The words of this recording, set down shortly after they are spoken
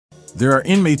There are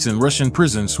inmates in Russian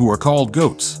prisons who are called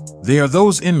goats. They are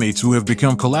those inmates who have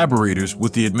become collaborators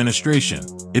with the administration.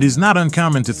 It is not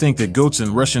uncommon to think that goats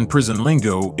in Russian prison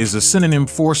lingo is a synonym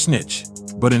for snitch.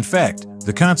 But in fact,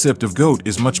 the concept of goat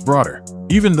is much broader.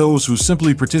 Even those who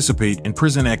simply participate in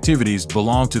prison activities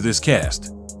belong to this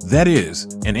caste. That is,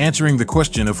 in answering the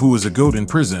question of who is a goat in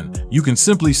prison, you can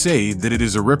simply say that it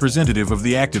is a representative of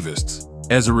the activists.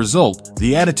 As a result,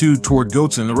 the attitude toward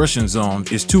goats in the Russian zone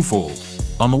is twofold.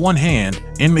 On the one hand,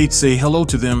 inmates say hello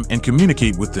to them and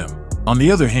communicate with them. On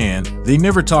the other hand, they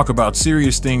never talk about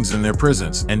serious things in their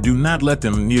presence and do not let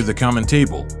them near the common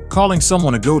table. Calling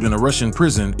someone a goat in a Russian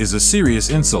prison is a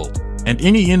serious insult, and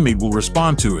any inmate will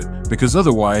respond to it, because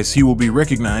otherwise he will be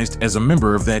recognized as a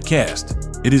member of that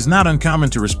caste. It is not uncommon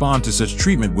to respond to such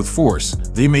treatment with force.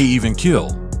 They may even kill.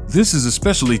 This is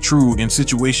especially true in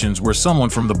situations where someone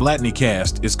from the Blatny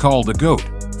caste is called a goat.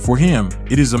 For him,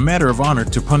 it is a matter of honor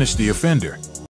to punish the offender.